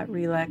feel that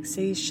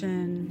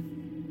relaxation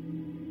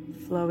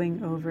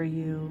flowing over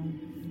you.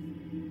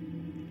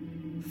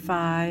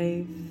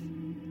 5.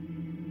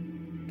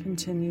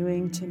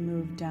 Continuing to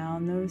move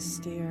down those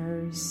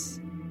stairs.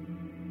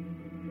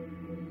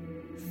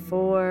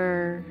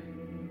 4.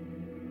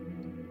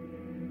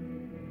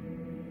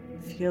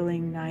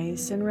 Feeling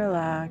nice and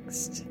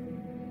relaxed.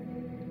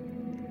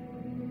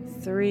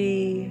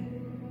 3.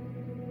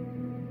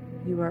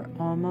 You are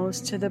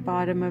almost to the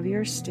bottom of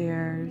your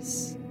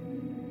stairs.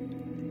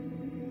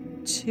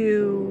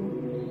 2.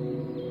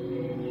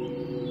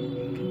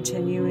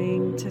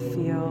 Continuing to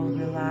feel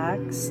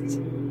relaxed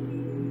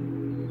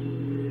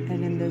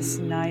and in this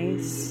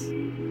nice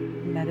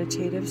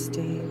meditative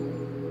state.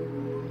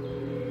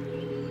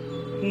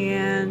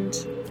 And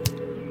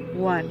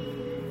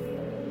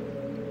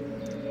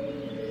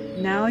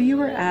 1. Now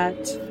you are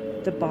at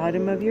the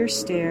bottom of your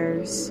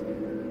stairs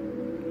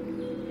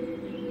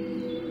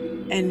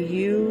and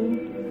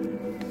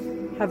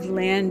you have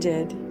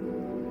landed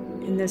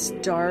in this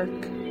dark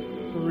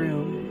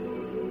room.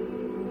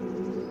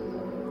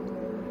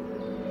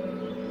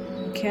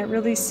 You can't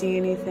really see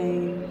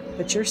anything,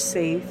 but you're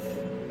safe.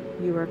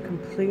 You are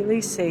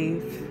completely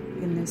safe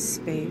in this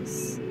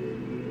space.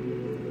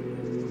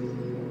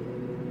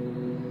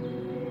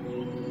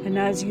 And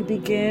as you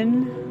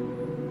begin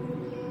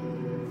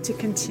to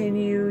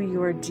continue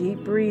your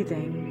deep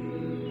breathing,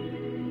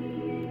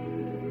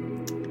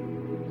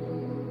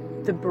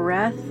 the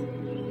breath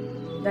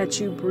that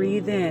you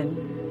breathe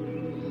in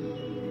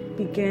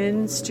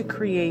begins to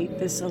create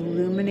this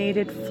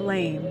illuminated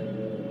flame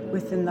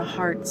within the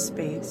heart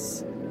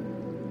space.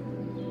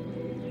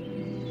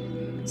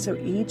 So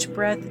each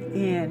breath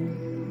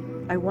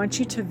in, I want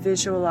you to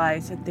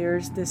visualize that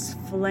there's this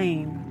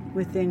flame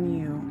within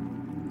you.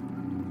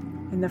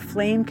 And the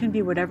flame can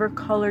be whatever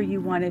color you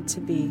want it to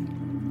be.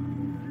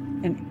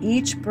 And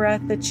each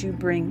breath that you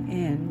bring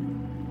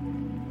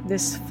in,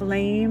 this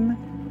flame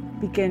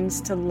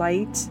begins to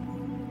light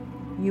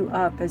you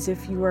up as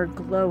if you are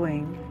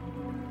glowing.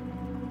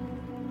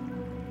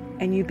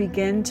 And you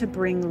begin to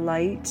bring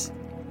light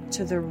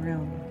to the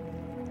room.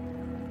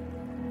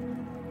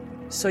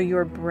 So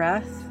your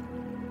breath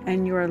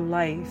and your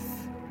life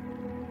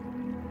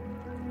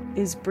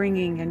is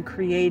bringing and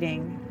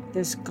creating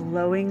this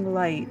glowing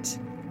light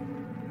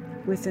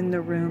within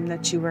the room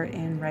that you are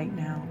in right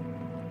now.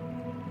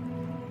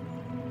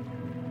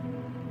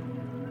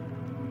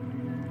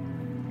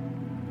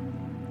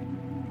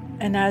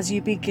 And as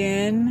you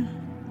begin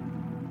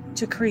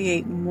to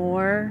create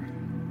more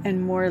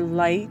and more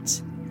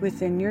light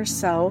within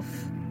yourself,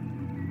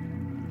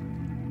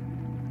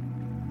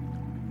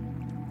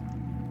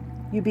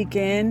 you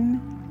begin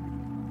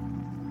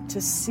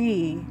to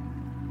see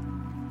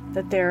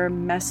that there are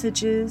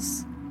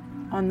messages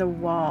on the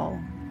wall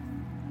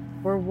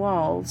or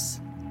walls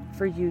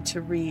for you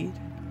to read.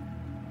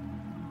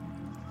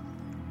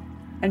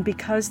 And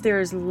because there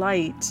is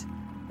light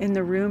in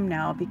the room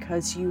now,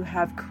 because you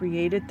have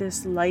created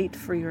this light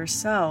for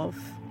yourself,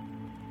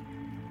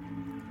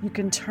 you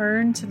can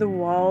turn to the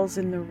walls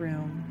in the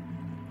room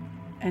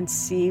and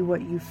see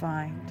what you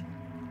find.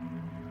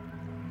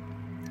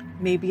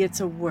 Maybe it's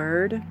a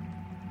word,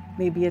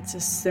 maybe it's a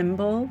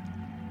symbol,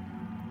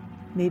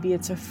 maybe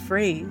it's a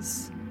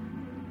phrase.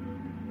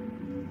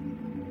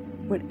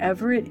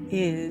 Whatever it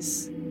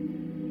is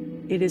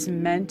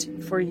meant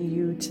for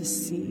you to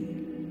see.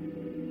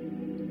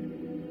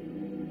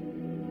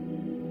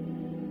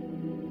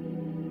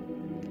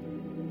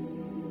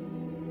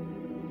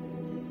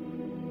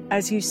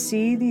 As you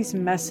see these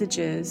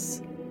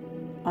messages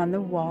on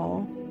the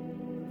wall,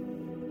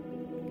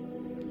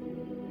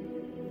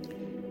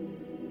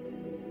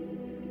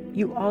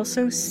 you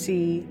also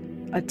see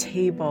a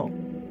table.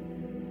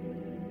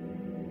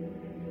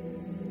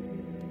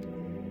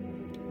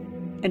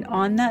 And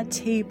on that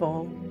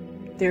table,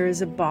 there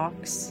is a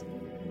box.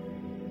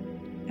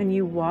 And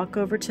you walk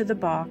over to the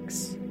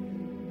box,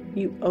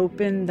 you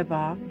open the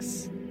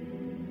box,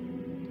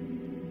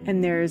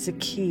 and there is a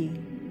key.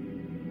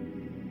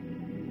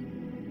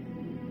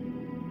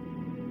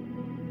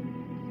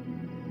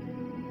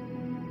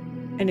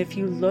 And if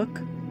you look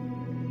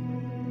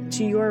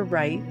to your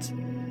right,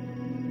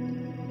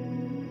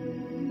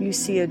 you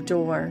see a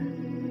door.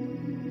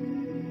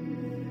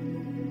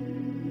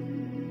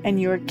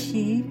 And your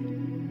key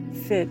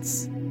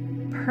fits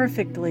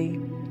perfectly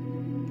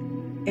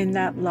in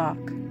that lock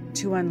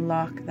to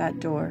unlock that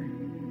door.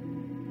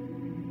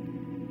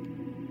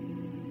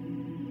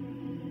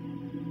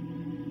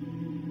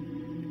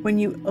 When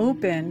you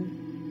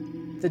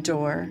open the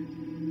door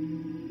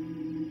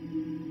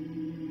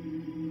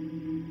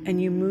and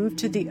you move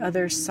to the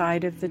other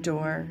side of the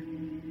door,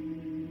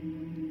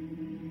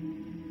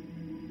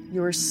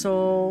 your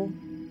soul,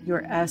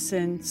 your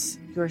essence,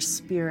 your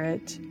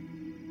spirit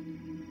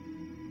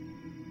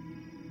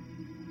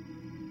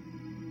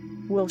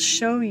will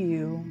show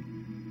you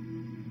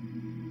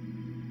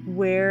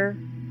where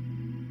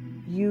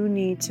you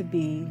need to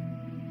be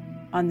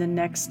on the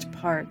next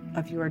part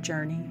of your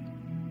journey.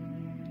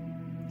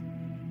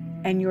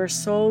 And your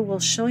soul will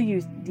show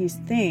you these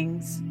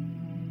things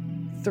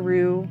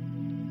through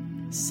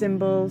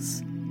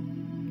symbols.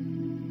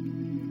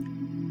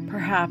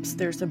 Perhaps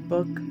there's a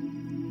book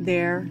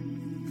there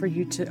for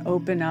you to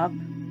open up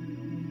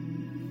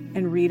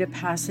and read a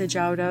passage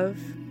out of.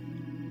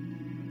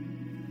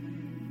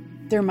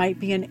 There might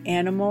be an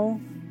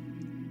animal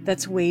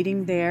that's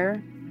waiting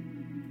there.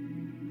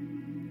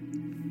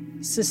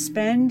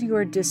 Suspend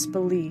your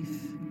disbelief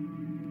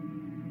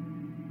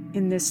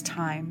in this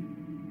time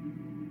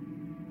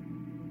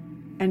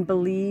and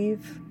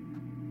believe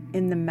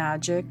in the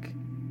magic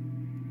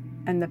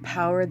and the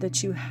power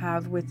that you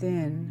have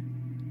within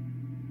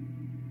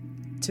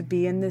to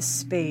be in this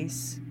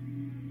space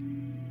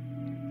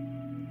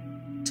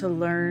to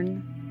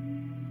learn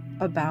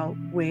about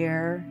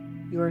where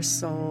your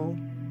soul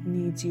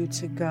needs you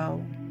to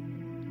go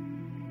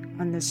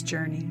on this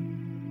journey.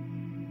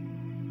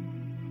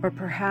 Or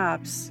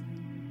perhaps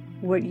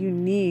what you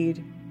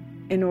need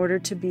in order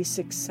to be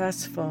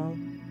successful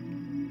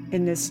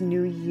in this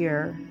new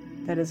year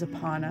that is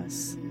upon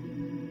us.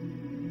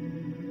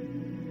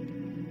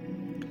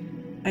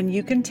 And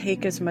you can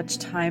take as much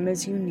time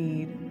as you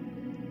need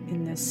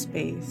in this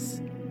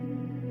space.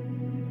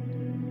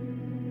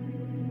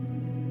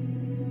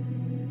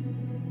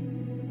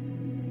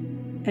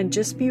 And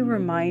just be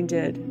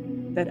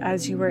reminded that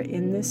as you are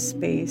in this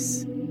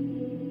space,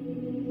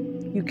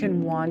 You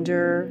can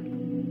wander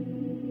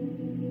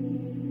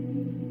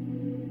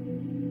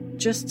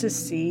just to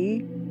see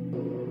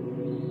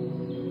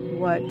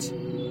what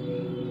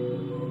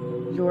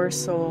your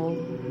soul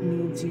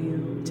needs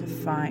you to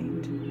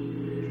find.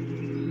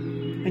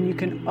 And you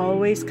can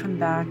always come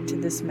back to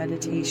this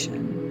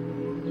meditation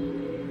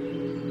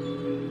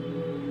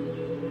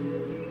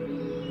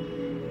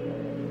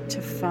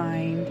to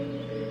find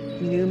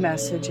new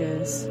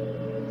messages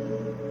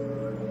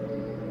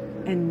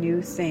and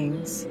new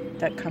things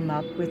that come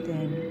up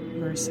within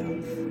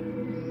yourself.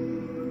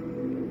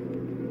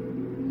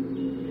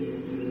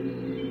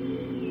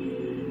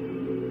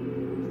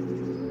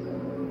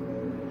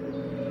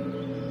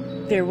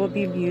 There will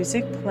be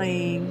music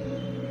playing,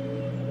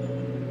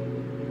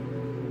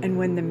 and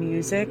when the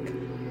music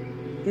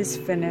is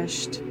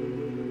finished,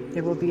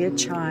 there will be a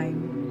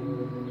chime,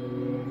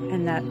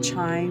 and that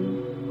chime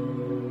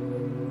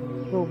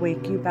will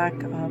wake you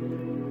back up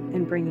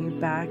and bring you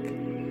back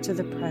to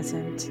the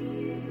present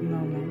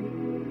moment.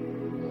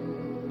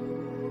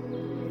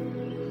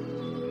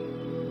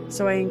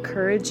 So I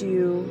encourage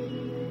you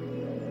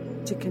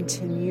to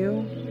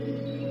continue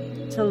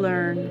to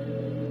learn,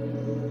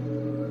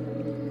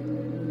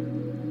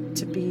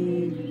 to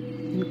be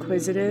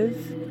inquisitive,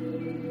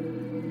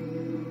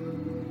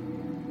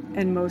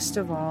 and most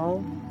of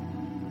all,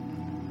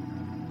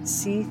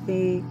 see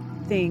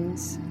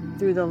things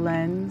through the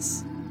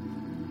lens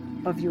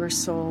of your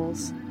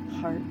soul's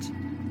heart.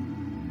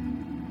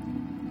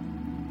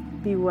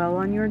 Be well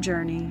on your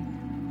journey,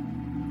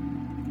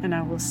 and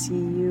I will see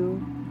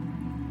you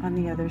on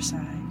the other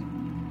side.